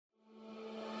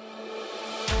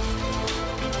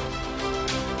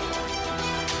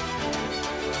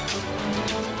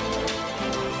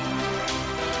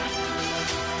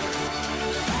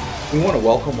We want to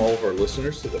welcome all of our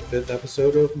listeners to the 5th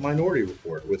episode of Minority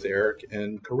Report with Eric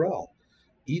and Carell.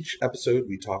 Each episode,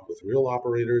 we talk with real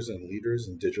operators and leaders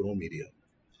in digital media.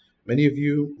 Many of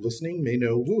you listening may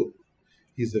know Wu.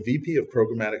 He's the VP of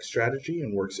Programmatic Strategy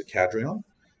and works at Cadreon,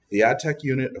 the ad tech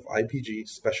unit of IPG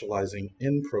specializing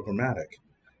in programmatic.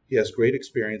 He has great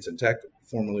experience in tech,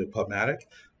 formerly of PubMatic.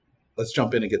 Let's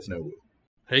jump in and get to know Wu.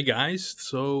 Hey guys,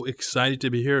 so excited to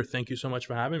be here. Thank you so much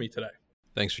for having me today.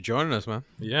 Thanks for joining us, man.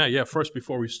 Yeah. First,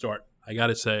 before we start, I got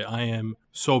to say I am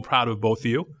so proud of both of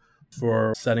you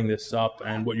for setting this up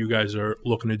and what you guys are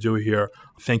looking to do here.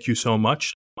 Thank you so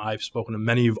much. I've spoken to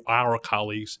many of our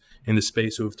colleagues in the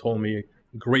space who have told me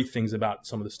great things about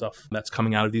some of the stuff that's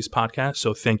coming out of these podcasts.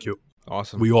 So thank you.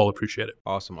 Awesome. We all appreciate it.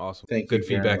 Awesome. Thank you. Good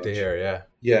feedback to hear, yeah.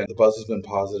 Yeah, the buzz has been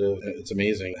positive. It's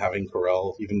amazing having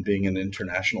Carell even being in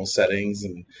international settings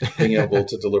and being able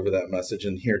to deliver that message.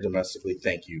 And here domestically,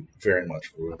 thank you very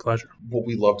much. My pleasure. What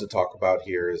we love to talk about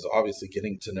here is obviously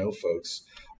getting to know folks,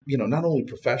 not only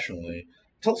professionally.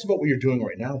 Tell us about what you're doing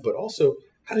right now, but also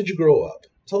how did you grow up?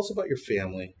 Tell us about your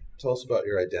family. Tell us about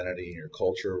your identity, your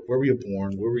culture. Where were you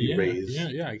born? Where were you raised?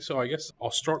 Yeah. So I guess I'll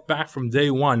start back from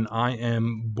day one. I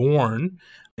am born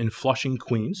in Flushing,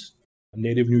 Queens, a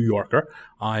native New Yorker.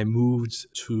 I moved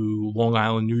to Long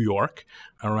Island, New York,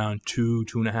 around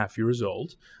 2.5 years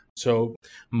old. So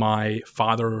my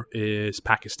father is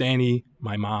Pakistani.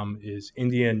 My mom is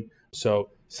Indian.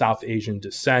 So South Asian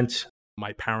descent.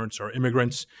 My parents are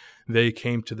immigrants. They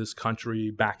came to this country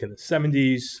back in the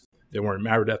 70s. They weren't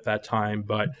married at that time,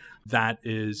 but that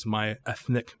is my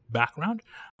ethnic background.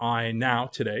 I now,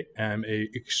 today, am a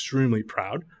extremely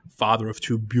proud father of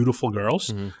two beautiful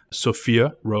girls. Mm-hmm.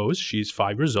 Sophia Rose, she's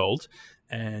 5 years old,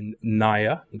 and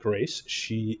Naya Grace,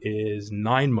 she is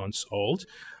 9 months old.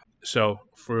 So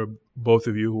for both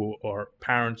of you who are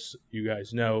parents, you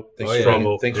guys know the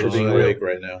struggle. Thanks for being awake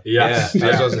right now. Yes. Yeah,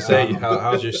 I was going to say,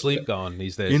 how's your sleep going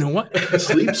these days? You know what?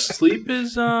 Sleep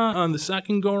is on the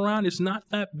second go around. It's not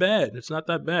that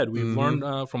bad. We've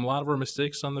learned from a lot of our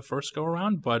mistakes on the first go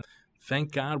around, but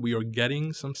thank God we are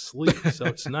getting some sleep. So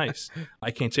it's nice. I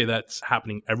can't say that's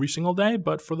happening every single day,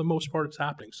 but for the most part, it's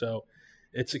happening. So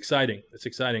it's exciting.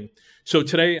 So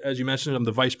today, as you mentioned, I'm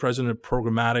the Vice President of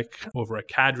Programmatic over at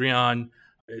Cadreon.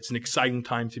 It's an exciting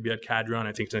time to be at Cadreon.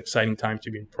 I think it's an exciting time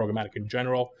to be in programmatic in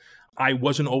general. I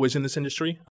wasn't always in this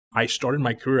industry. I started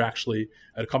my career actually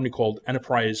at a company called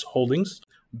Enterprise Holdings,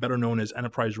 better known as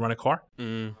Enterprise Rent-A-Car.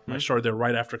 Mm-hmm. I started there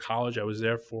right after college. I was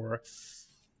there for,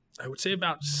 I would say,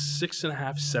 about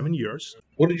 6.5, 7 years.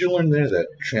 What did you learn there that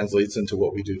translates into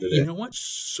what we do today? You know what?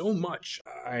 So much.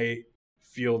 I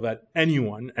feel that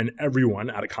anyone and everyone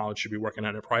out of college should be working at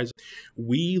Enterprise.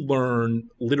 We learn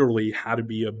literally how to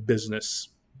be a business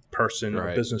person or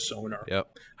a business owner,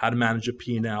 how to manage a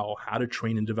P&L, how to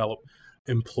train and develop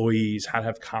employees, how to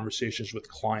have conversations with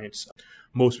clients.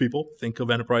 Most people think of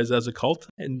Enterprise as a cult.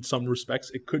 In some respects,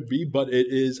 it could be, but it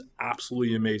is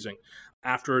absolutely amazing.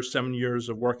 After 7 years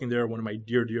of working there, one of my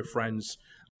dear friends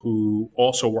who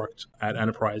also worked at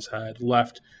Enterprise had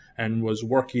left and was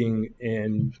working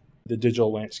in the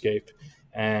digital landscape.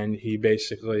 And he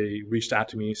basically reached out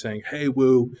to me saying, "Hey,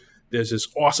 Wu, there's this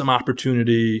awesome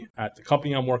opportunity at the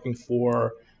company I'm working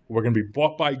for. We're going to be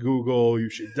bought by Google. You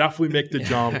should definitely make the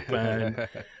jump." And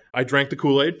I drank the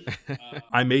Kool-Aid.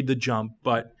 I made the jump,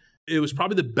 but it was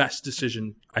probably the best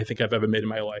decision I think I've ever made in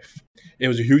my life. It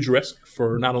was a huge risk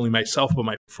for not only myself,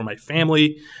 but for my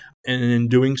family. And in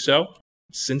doing so,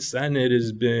 since then, it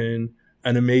has been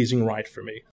an amazing ride for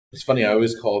me. It's funny, I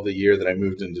always call the year that I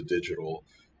moved into digital,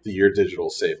 the year digital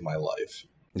saved my life.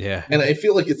 Yeah. And I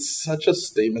feel like it's such a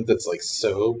statement that's like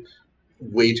so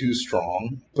way too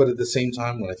strong. But at the same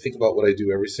time, when I think about what I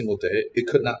do every single day, it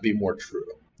could not be more true.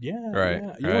 Yeah. Right.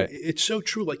 Yeah. You know, it's so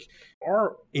true. Like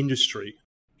our industry,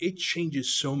 it changes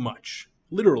so much.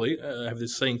 Literally, I have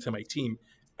this saying to my team,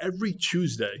 every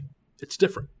Tuesday, it's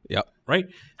different. Yep. Right?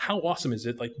 How awesome is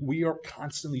it? Like we are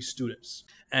constantly students.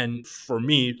 And for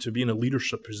me to be in a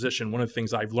leadership position, one of the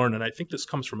things I've learned, and I think this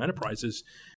comes from Enterprise, is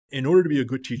in order to be a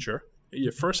good teacher,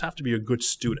 you first have to be a good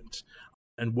student.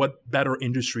 And what better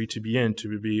industry to be in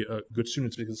to be a good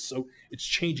student, because it's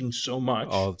changing so much.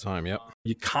 All the time, yep.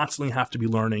 You constantly have to be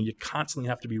learning. You constantly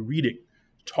have to be reading,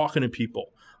 talking to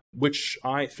people, which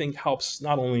I think helps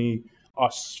not only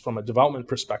us from a development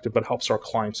perspective, but helps our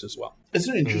clients as well.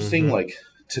 Isn't it interesting, like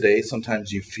today,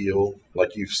 sometimes you feel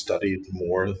like you've studied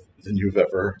more than you've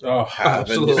ever had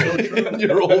in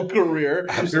your whole career.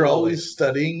 Absolutely. You're always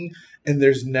studying, and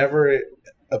there's never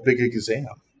a big exam,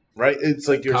 right? It's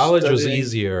like you're college was studying.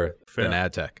 easier than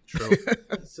ad tech. True.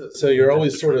 So you're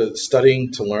always sort of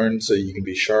studying to learn so you can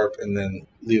be sharp and then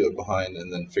leave it behind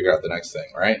and then figure out the next thing,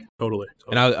 right? Totally.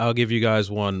 And I'll give you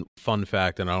guys one fun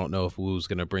fact, and I don't know if Woo's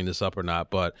going to bring this up or not,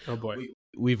 but Oh boy.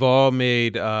 we've all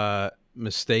made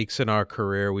mistakes in our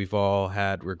career. We've all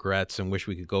had regrets and wish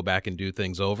we could go back and do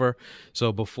things over.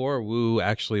 So before Woo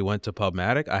actually went to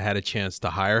PubMatic, I had a chance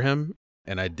to hire him,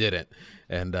 and I didn't.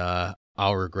 And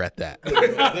I'll regret that.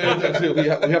 we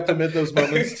have to admit those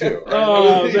moments too. Right?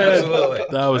 Oh, man. Absolutely.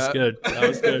 That was good.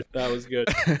 That was good.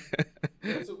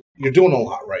 You're doing a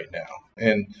lot right now.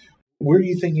 And where are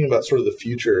you thinking about sort of the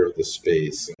future of the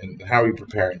space and how are you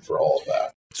preparing for all of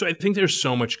that? So I think there's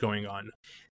so much going on.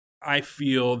 I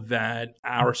feel that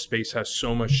our space has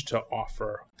so much to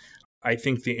offer. I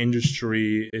think the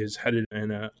industry is headed in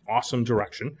an awesome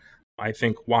direction. I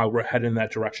think while we're headed in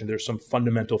that direction, there's some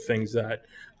fundamental things that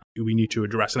we need to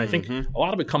address. And I think a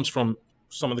lot of it comes from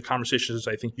some of the conversations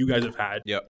I think you guys have had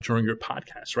during your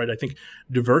podcast, right? I think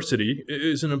diversity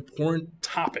is an important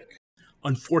topic.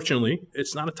 Unfortunately,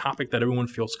 it's not a topic that everyone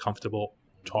feels comfortable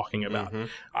talking about.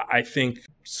 I think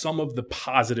some of the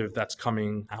positive that's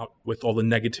coming out with all the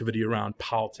negativity around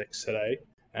politics today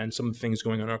and some of the things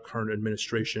going on in our current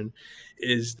administration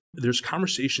is there's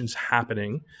conversations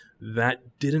happening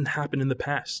that didn't happen in the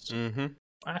past.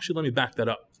 Actually, let me back that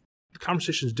up. The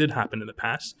conversations did happen in the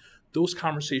past. Those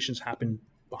conversations happened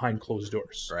behind closed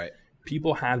doors. Right.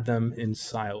 People had them in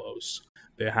silos.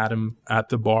 They had them at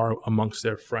the bar amongst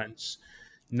their friends.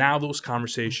 Now those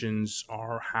conversations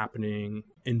are happening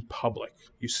in public.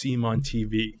 You see them on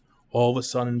TV. All of a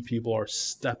sudden, people are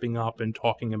stepping up and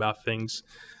talking about things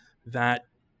that,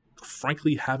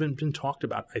 frankly, haven't been talked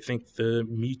about. I think the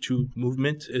Me Too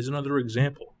movement is another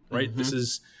example, right? This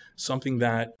is something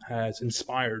that has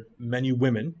inspired many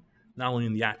women, not only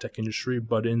in the ad tech industry,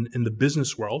 but in the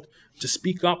business world, to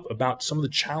speak up about some of the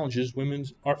challenges women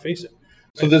are facing.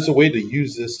 So there's a way to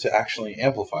use this to actually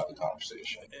amplify the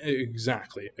conversation.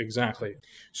 Exactly.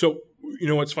 So, you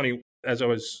know what's funny? As I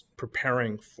was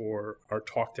preparing for our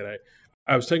talk today,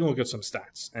 I was taking a look at some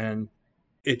stats, and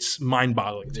it's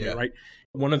mind-boggling to me, right?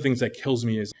 One of the things that kills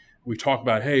me is we talk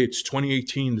about, hey, it's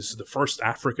 2018, this is the first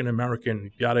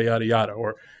African-American, yada, yada, yada,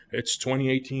 or it's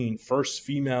 2018, first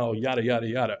female, yada, yada,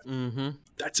 yada.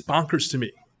 That's bonkers to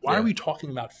me. Why are we talking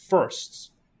about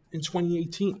firsts in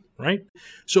 2018, right?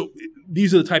 So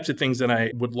these are the types of things that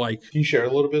I would like. Can you share a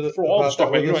little bit for all the about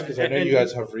stuff that with us? Because I know you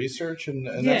guys have research and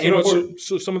that's important.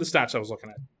 So some of the stats I was looking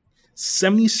at.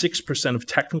 76% of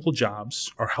technical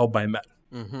jobs are held by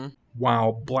men,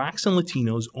 while blacks and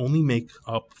Latinos only make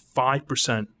up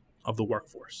 5% of the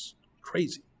workforce.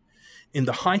 Crazy. In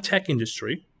the high-tech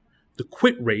industry, the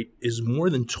quit rate is more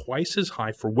than twice as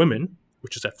high for women,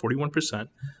 which is at 41%,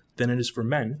 than it is for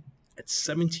men at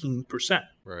 17%.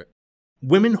 Right.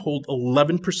 Women hold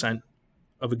 11%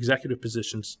 of executive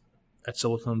positions at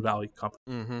Silicon Valley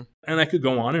companies. And I could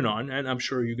go on, and I'm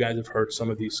sure you guys have heard some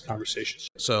of these conversations.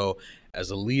 So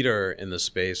as a leader in the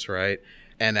space, right,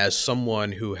 and as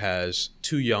someone who has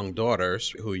 2 young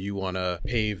daughters who you want to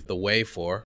pave the way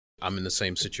for, I'm in the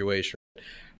same situation.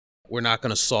 We're not going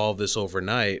to solve this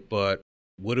overnight, but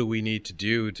what do we need to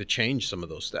do to change some of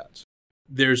those stats?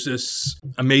 There's this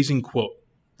amazing quote.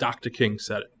 Dr. King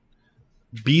said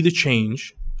it. Be the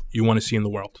change you want to see in the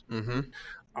world.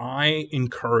 I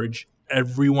encourage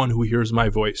everyone who hears my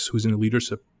voice, who's in a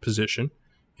leadership position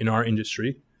in our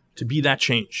industry, to be that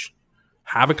change.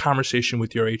 Have a conversation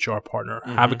with your HR partner.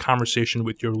 Have a conversation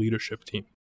with your leadership team.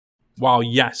 While,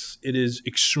 yes, it is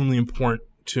extremely important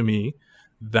to me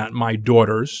that my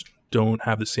daughters don't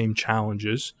have the same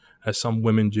challenges as some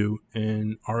women do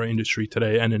in our industry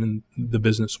today and in the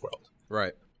business world.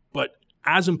 Right. But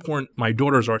as important my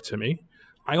daughters are to me,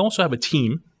 I also have a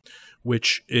team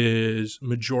which is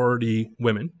majority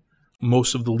women.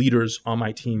 Most of the leaders on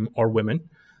my team are women.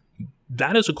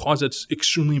 That is a cause that's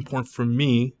extremely important for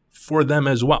me, for them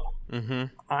as well.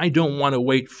 I don't want to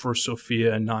wait for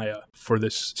Sophia and Naya for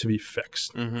this to be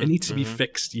fixed. It needs to be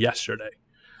fixed yesterday.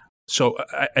 So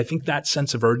I think that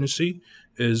sense of urgency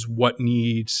is what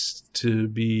needs to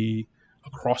be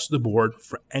across the board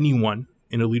for anyone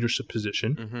in a leadership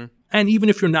position. And even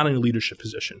if you're not in a leadership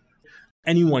position,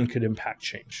 anyone could impact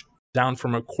change. Down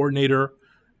from a coordinator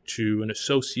to an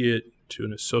associate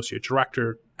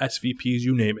director, SVPs,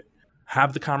 you name it.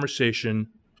 Have the conversation,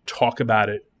 talk about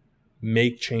it,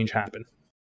 make change happen.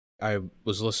 I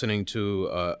was listening to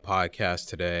a podcast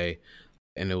today,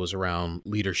 and it was around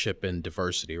leadership and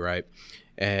diversity, right?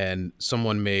 And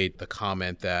someone made the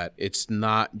comment that it's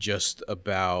not just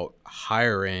about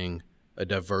hiring a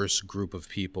diverse group of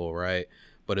people, right?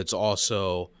 But it's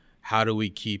also how do we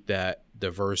keep that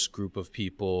diverse group of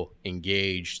people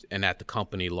engaged and at the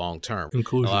company long term?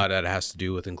 Inclusion. A lot of that has to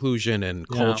do with inclusion and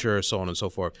culture, so on and so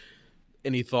forth.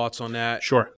 Any thoughts on that?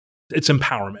 Sure. It's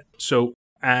empowerment. So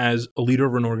as a leader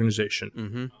of an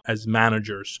organization, as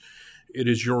managers, it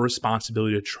is your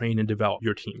responsibility to train and develop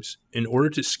your teams. In order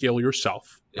to scale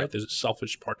yourself, right? There's a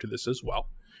selfish part to this as well.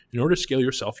 In order to scale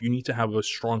yourself, you need to have a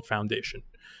strong foundation.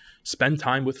 Spend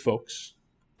time with folks,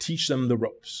 teach them the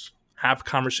ropes, have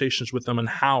conversations with them on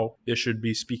how they should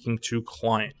be speaking to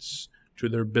clients, to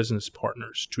their business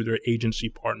partners, to their agency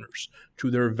partners, to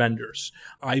their vendors.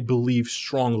 I believe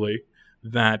strongly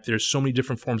that there's so many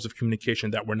different forms of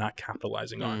communication that we're not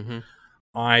capitalizing on.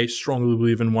 I strongly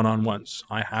believe in one-on-ones.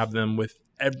 I have them with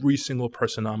every single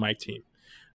person on my team.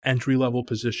 Entry-level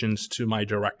positions to my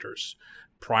directors.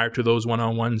 Prior to those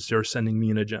one-on-ones, they're sending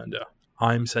me an agenda.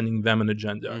 I'm sending them an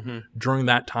agenda. During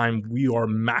that time, we are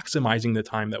maximizing the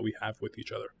time that we have with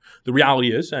each other. The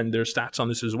reality is, and there's stats on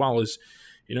this as well, is,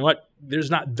 you know what?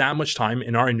 There's not that much time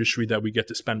in our industry that we get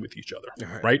to spend with each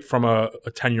other, right? From a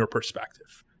tenure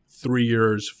perspective. 3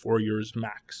 years, 4 years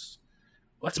max.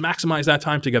 Let's maximize that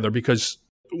time together, because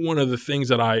one of the things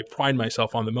that I pride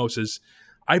myself on the most is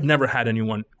I've never had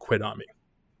anyone quit on me.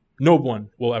 No one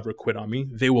will ever quit on me.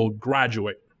 They will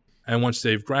graduate. And once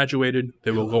they've graduated,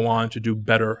 they will go on to do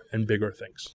better and bigger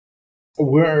things.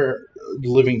 We're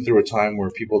living through a time where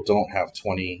people don't have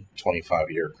 20,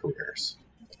 25-year careers.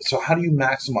 So how do you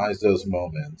maximize those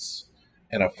moments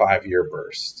in a 5-year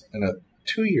burst, in a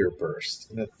 2-year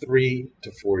burst, in a 3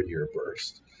 to 4 year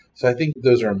burst? So I think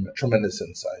those are tremendous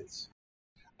insights.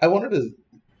 I wanted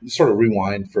to sort of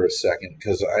rewind for a second,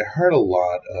 because I heard a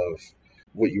lot of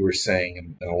what you were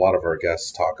saying, and a lot of our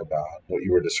guests talk about what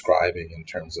you were describing in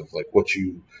terms of like what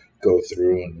you go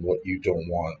through and what you don't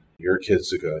want your kids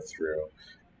to go through.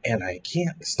 And I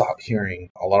can't stop hearing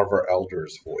a lot of our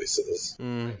elders' voices.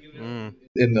 And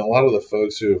a lot of the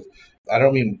folks who have, I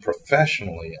don't mean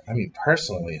professionally, I mean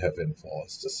personally, have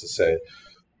influenced us to say,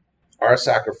 our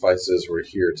sacrifices were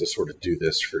here to sort of do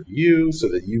this for you so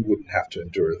that you wouldn't have to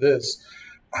endure this.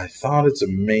 I thought it's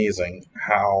amazing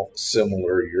how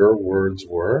similar your words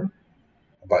were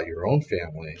about your own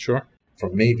family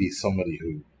from maybe somebody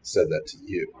who said that to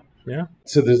you. Yeah.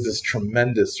 So there's this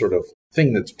tremendous sort of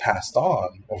thing that's passed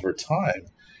on over time.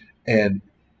 And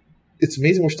it's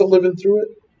amazing. We're still living through it.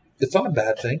 It's not a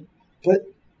bad thing, but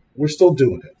we're still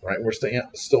doing it, right? We're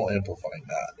still amplifying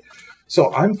that.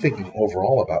 So I'm thinking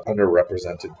overall about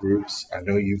underrepresented groups. I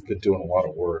know you've been doing a lot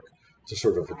of work to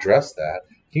sort of address that.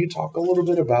 Can you talk a little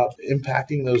bit about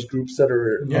impacting those groups that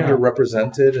are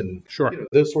underrepresented and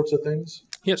those sorts of things?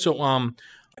 Yeah, so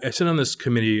I sit on this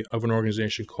committee of an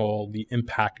organization called the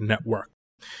Impact Network.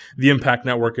 The Impact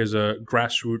Network is a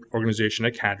grassroots organization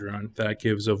at Cadreon that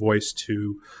gives a voice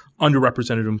to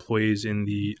underrepresented employees in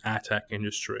the ad tech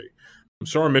industry.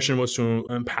 So our mission was to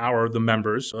empower the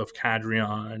members of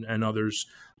Cadreon and others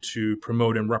to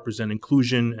promote and represent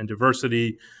inclusion and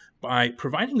diversity by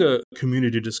providing a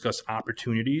community to discuss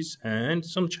opportunities and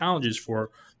some challenges for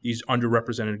these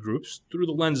underrepresented groups through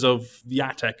the lens of the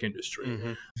ad tech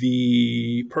industry.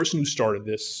 The person who started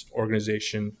this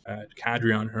organization at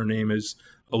Cadreon, her name is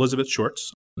Elizabeth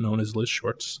Shorts, known as Liz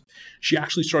Shorts. She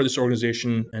actually started this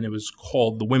organization, and it was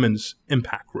called the Women's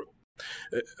Impact Group.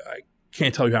 I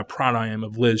can't tell you how proud I am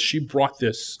of Liz. She brought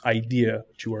this idea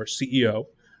to our CEO,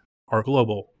 our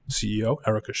global CEO,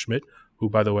 Erica Schmidt, who,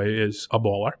 by the way, is a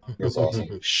baller. That's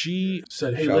awesome. She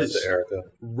said, hey, Shout Liz, out to Erica.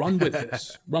 run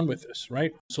with this,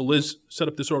 right? So Liz set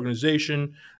up this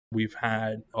organization. We've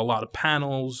had a lot of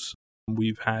panels.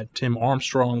 We've had Tim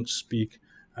Armstrong speak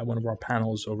at one of our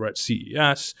panels over at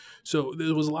CES. So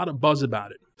there was a lot of buzz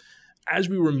about it. As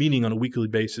we were meeting on a weekly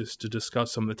basis to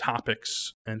discuss some of the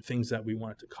topics and things that we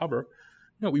wanted to cover,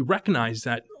 we recognized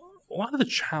that a lot of the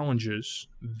challenges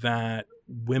that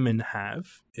women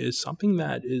have is something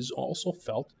that is also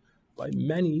felt by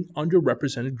many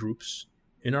underrepresented groups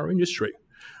in our industry.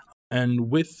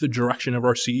 And with the direction of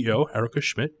our CEO, Erica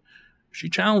Schmidt, she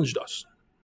challenged us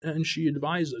and she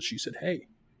advised us. She said, hey,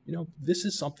 this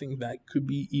is something that could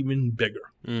be even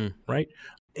bigger, right?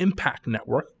 Impact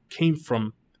Network came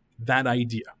from that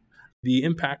idea. The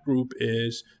Impact Group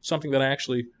is something that I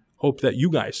actually hope that you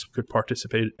guys could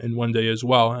participate in one day as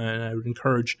well. And I would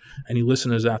encourage any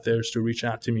listeners out there to reach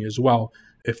out to me as well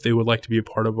if they would like to be a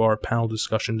part of our panel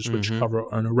discussions, which cover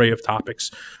an array of topics.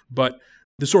 But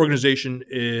this organization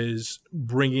is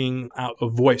bringing out a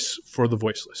voice for the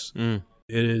voiceless. It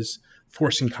is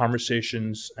forcing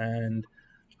conversations, and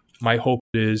my hope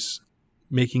is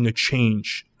making a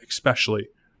change, especially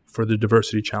for the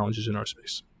diversity challenges in our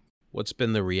space. What's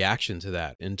been the reaction to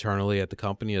that internally at the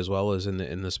company as well as in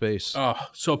the space? Oh,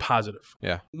 so positive.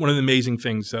 Yeah. One of the amazing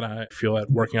things that I feel at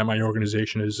working at my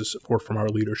organization is the support from our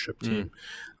leadership team.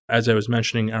 As I was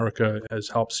mentioning, Erica has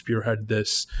helped spearhead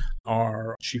this.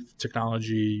 Our Chief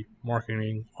Technology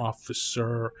Marketing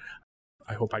Officer,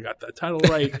 I hope I got that title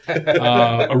right,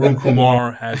 Arun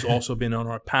Kumar, has also been on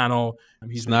our panel.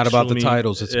 It's not about the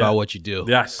titles, it's about what you do.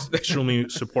 Yes, extremely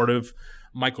supportive.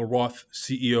 Michael Roth,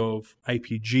 CEO of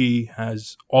IPG,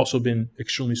 has also been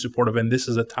extremely supportive, and this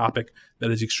is a topic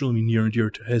that is extremely near and dear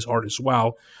to his heart as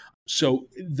well. So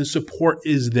the support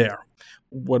is there.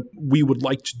 What we would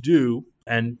like to do,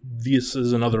 and this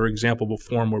is another example of a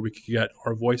forum where we could get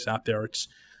our voice out there, it's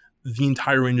the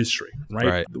entire industry,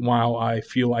 right? While I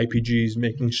feel IPG is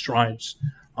making strides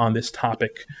on this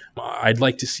topic, I'd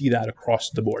like to see that across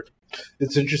the board.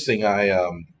 It's interesting. I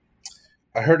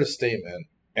heard a statement,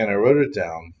 and I wrote it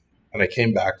down, and I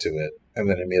came back to it, and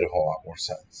then it made a whole lot more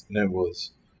sense. And it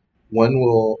was, when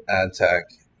will ad tech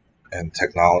and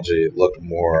technology look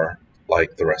more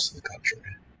like the rest of the country?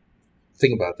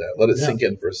 Think about that. Let it sink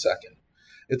in for a second.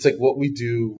 It's like what we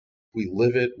do, we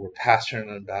live it, we're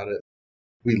passionate about it,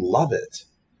 we love it,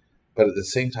 but at the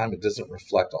same time, it doesn't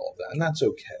reflect all of that, and that's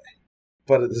okay.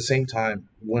 But at the same time,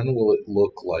 when will it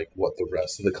look like what the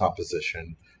rest of the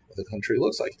composition of the country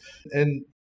looks like? And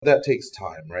that takes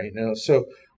time, right? Now, so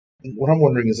what I'm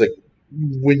wondering is, like,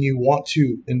 when you want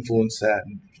to influence that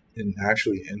and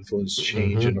actually influence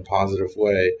change in a positive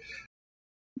way,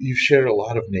 you've shared a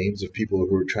lot of names of people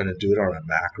who are trying to do it on a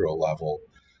macro level.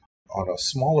 On a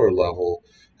smaller level,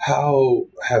 how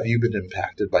have you been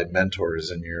impacted by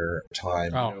mentors in your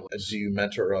time? Oh, do you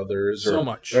mentor others? So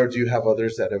much. Or do you have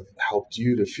others that have helped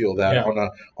you to feel that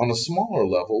on a smaller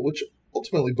level, which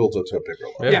ultimately builds up to a bigger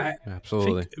level? Yeah,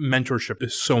 absolutely. I think mentorship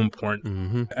is so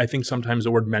important. I think sometimes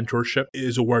the word mentorship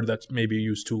is a word that's maybe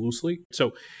used too loosely.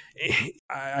 So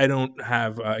I don't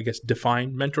have,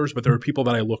 defined mentors, but there are people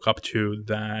that I look up to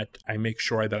that I make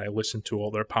sure that I listen to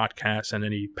all their podcasts and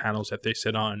any panels that they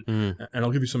sit on. And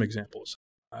I'll give you some examples.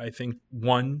 I think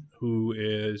one who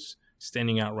is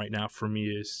standing out right now for me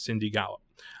is Cindy Gallup.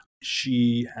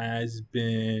 She has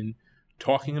been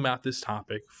talking about this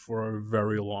topic for a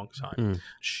very long time.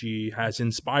 She has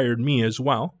inspired me as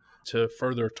well to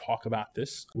further talk about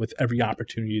this with every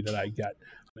opportunity that I get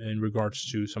in regards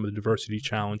to some of the diversity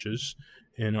challenges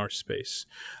in our space.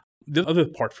 The other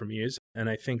part for me is, and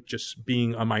I think just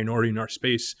being a minority in our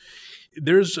space,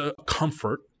 there's a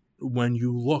comfort when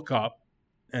you look up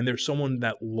and there's someone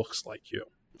that looks like you.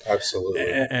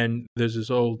 Absolutely. And there's this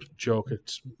old joke,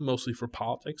 it's mostly for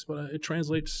politics, but it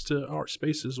translates to our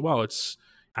space as well. It's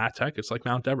ad tech, it's like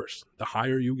Mount Everest. The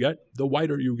higher you get, the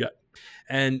wider you get.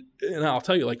 And I'll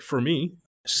tell you, like, for me,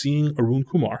 seeing Arun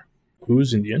Kumar, who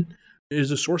is Indian, is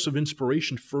a source of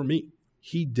inspiration for me.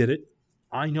 He did it.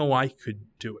 I know I could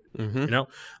do it, you know?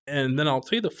 And then I'll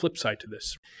tell you the flip side to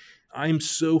this. I'm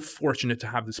so fortunate to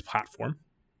have this platform.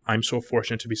 I'm so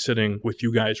fortunate to be sitting with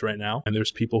you guys right now, and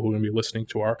there's people who are going to be listening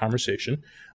to our conversation.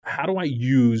 How do I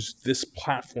use this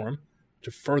platform to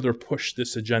further push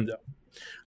this agenda?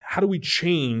 How do we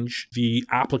change the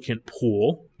applicant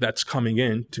pool that's coming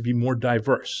in to be more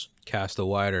diverse? Cast a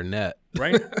wider net.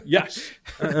 Right? Yes.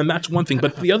 And that's one thing.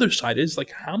 But the other side is,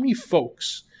 like, how many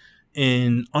folks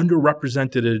in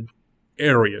underrepresented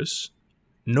areas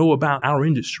know about our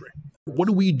industry? What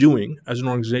are we doing as an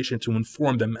organization to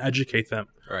inform them, educate them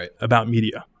about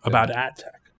media, about ad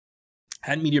tech?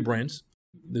 At Media Brands,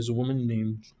 there's a woman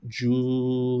named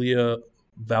Julia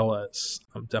Velez.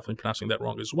 I'm definitely pronouncing that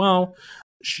wrong as well.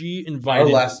 She invited... Our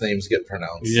last names get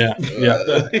pronounced. Yeah.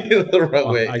 The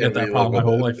wrong way. I get that problem my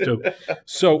whole life too.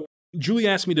 So Julie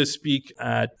asked me to speak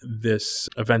at this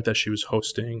event that she was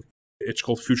hosting. It's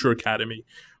called Future Academy,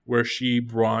 where she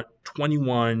brought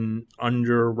 21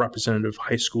 underrepresented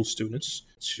high school students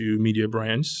to Media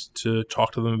Brands to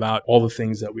talk to them about all the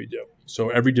things that we do. So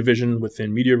every division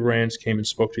within Media Brands came and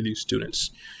spoke to these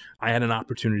students. I had an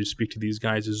opportunity to speak to these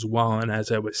guys as well. And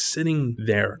as I was sitting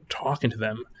there talking to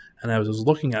them and I was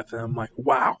looking at them, I'm like,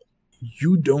 wow,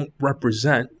 you don't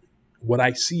represent what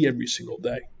I see every single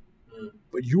day,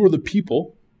 but you are the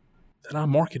people that I'm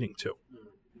marketing to.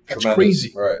 That's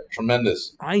crazy. Right.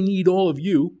 Tremendous. I need all of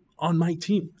you on my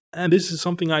team. And this is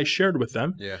something I shared with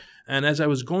them. Yeah. And as I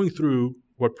was going through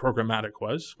what programmatic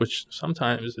was, which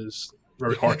sometimes is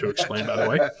very hard to explain, by the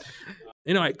way,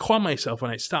 I caught myself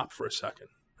and I stopped for a second.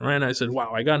 Right? And I said,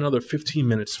 wow, I got another 15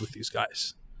 minutes with these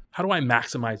guys. How do I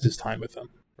maximize this time with them?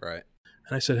 Right.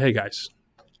 And I said, hey, guys,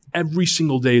 every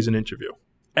single day is an interview.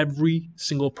 Every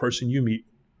single person you meet,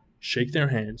 shake their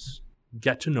hands,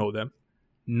 get to know them,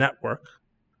 network,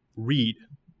 read,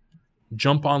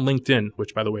 jump on LinkedIn,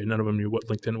 which, by the way, none of them knew what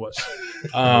LinkedIn was.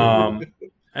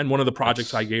 And one of the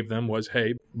projects I gave them was,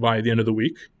 hey, by the end of the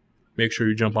week, make sure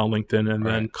you jump on LinkedIn and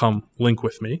then come link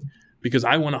with me because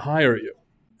I want to hire you.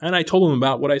 And I told them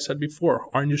about what I said before.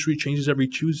 Our industry changes every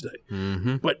Tuesday.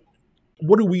 Mm-hmm. But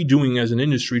what are we doing as an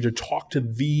industry to talk to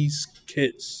these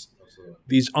kids,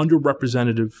 these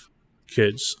underrepresented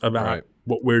kids about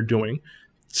what we're doing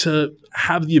to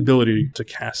have the ability to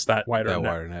cast that wider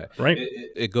net, right?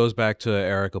 It goes back to,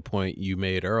 Eric, a point you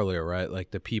made earlier, right?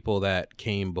 Like the people that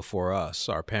came before us,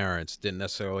 our parents, didn't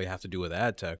necessarily have to do with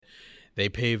ad tech. They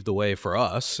paved the way for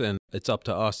us, and it's up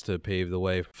to us to pave the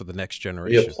way for the next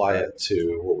generation. We apply it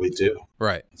to what we do.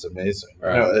 Right. It's amazing.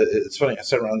 Right. It's funny. I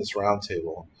sat around this round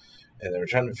table, and they were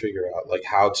trying to figure out like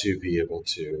how to be able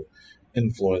to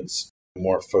influence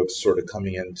more folks sort of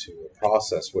coming into a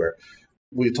process where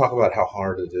we talk about how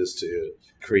hard it is to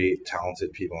create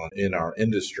talented people in our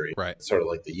industry. Right. Sort of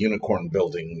like the unicorn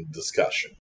building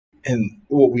discussion. And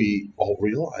what we all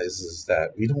realize is that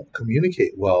we don't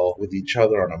communicate well with each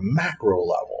other on a macro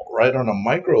level, right? On a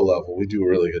micro level, we do a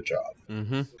really good job.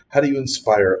 Mm-hmm. How do you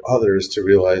inspire others to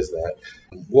realize that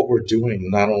what we're doing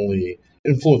not only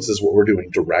influences what we're doing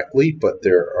directly, but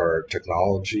there are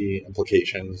technology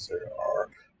implications, there are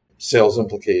sales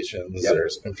implications,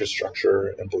 there's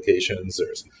infrastructure implications,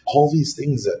 there's all these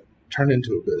things that turn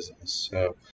into a business.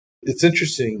 So it's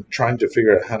interesting trying to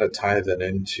figure out how to tie that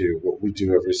into what we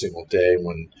do every single day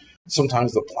when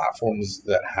sometimes the platforms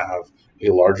that have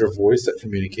a larger voice that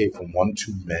communicate from one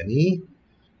to many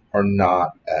are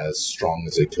not as strong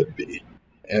as they could be.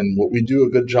 And what we do a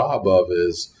good job of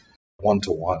is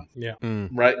one-to-one. Yeah.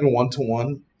 Right? And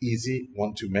one-to-one, easy.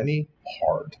 One-to-many,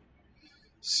 hard.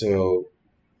 So,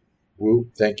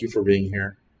 Wu, thank you for being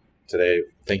here today.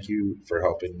 Thank you for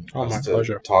helping us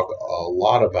to talk a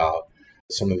lot about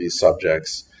some of these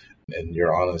subjects, and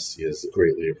your honesty is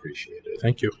greatly appreciated.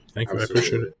 Thank you. Thank you. Absolutely. I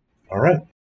appreciate it. All right.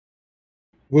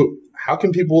 Wu, how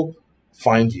can people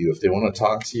find you if they want to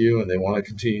talk to you and they want to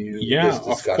continue this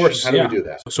discussion? Of course. How do we do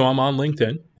that? So I'm on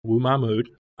LinkedIn, Wu Mahmood.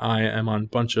 I am on a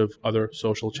bunch of other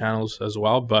social channels as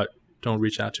well, but don't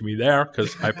reach out to me there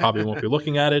because I probably won't be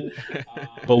looking at it.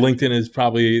 But LinkedIn is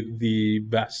probably the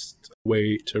best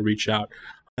way to reach out.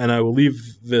 And I will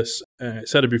leave this, I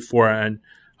said it before, and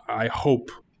I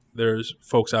hope there's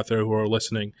folks out there who are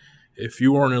listening. If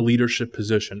you are in a leadership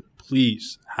position,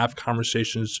 please have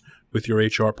conversations with your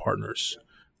HR partners.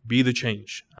 Be the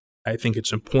change. I think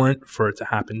it's important for it to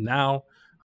happen now,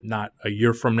 not a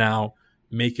year from now.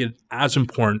 Make it as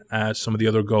important as some of the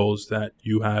other goals that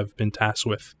you have been tasked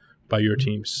with by your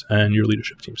teams and your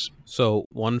leadership teams. So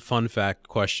one fun fact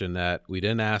question that we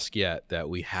didn't ask yet that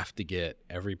we have to get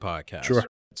every podcast. Sure.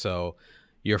 So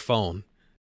your phone,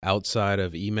 outside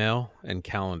of email and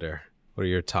calendar, what are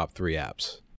your top 3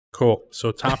 apps? Cool.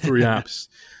 So top 3 apps.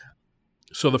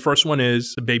 So the first one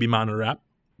is the baby monitor app.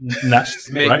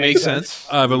 Nest. Makes sense.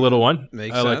 I have a little one.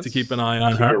 Makes I like sense. to keep an eye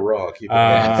on Keep her. it raw. Keep it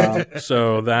raw.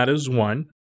 So that is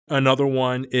one. Another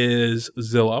one is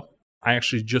Zillow. I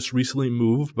actually just recently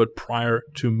moved, but prior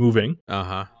to moving,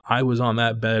 I was on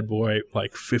that bad boy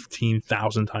like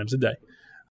 15,000 times a day.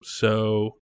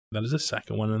 So that is the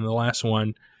second one. And the last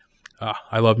one,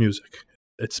 I love music.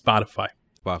 It's Spotify.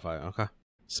 Okay.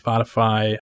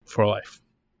 Spotify for life.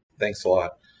 Thanks a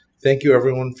lot. Thank you,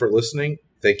 everyone, for listening.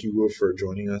 Thank you, Wu, for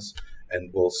joining us.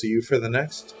 And we'll see you for the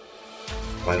next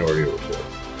Minority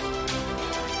Report.